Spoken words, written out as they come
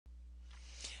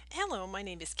Hello, my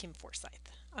name is Kim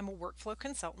Forsyth. I'm a workflow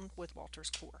consultant with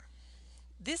Wolters Kluwer.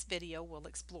 This video will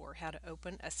explore how to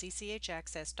open a CCH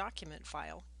Axcess document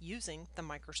file using the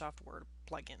Microsoft Word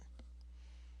plugin.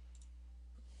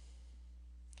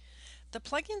 The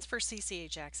plugins for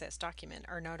CCH Axcess Document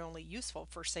are not only useful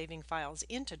for saving files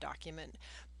into Document,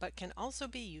 but can also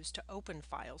be used to open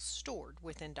files stored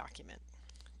within Document.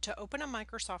 To open a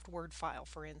Microsoft Word file,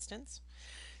 for instance,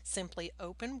 simply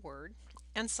open Word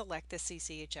and select the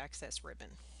CCH Axcess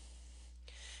ribbon.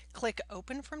 Click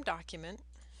Open from Document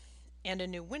and a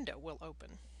new window will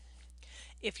open.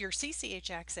 If your CCH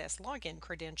Axcess login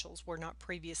credentials were not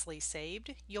previously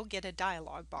saved, you'll get a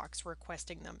dialog box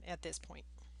requesting them at this point.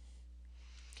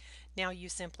 Now you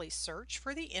simply search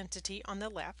for the entity on the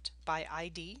left by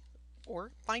ID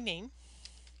or by name.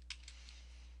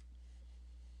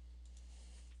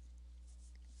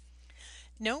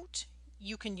 Note,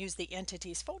 you can use the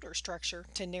entity's folder structure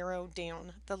to narrow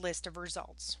down the list of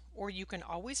results, or you can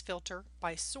always filter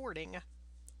by sorting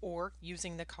or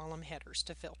using the column headers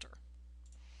to filter.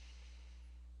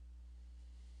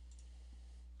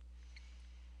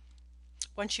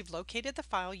 Once you've located the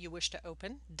file you wish to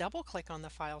open, double-click on the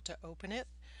file to open it,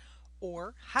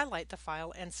 or highlight the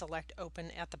file and select Open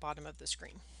at the bottom of the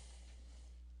screen.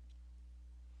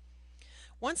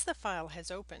 Once the file has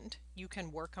opened, you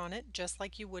can work on it just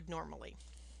like you would normally.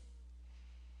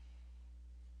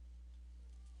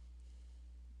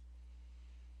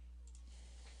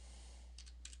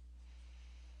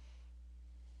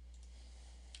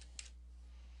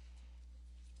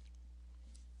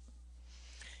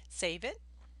 Save it.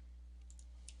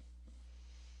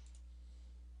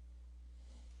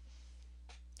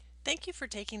 Thank you for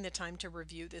taking the time to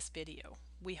review this video.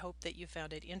 We hope that you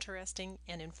found it interesting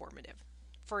and informative.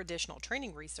 For additional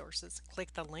training resources,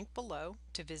 click the link below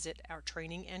to visit our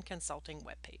training and consulting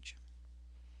webpage.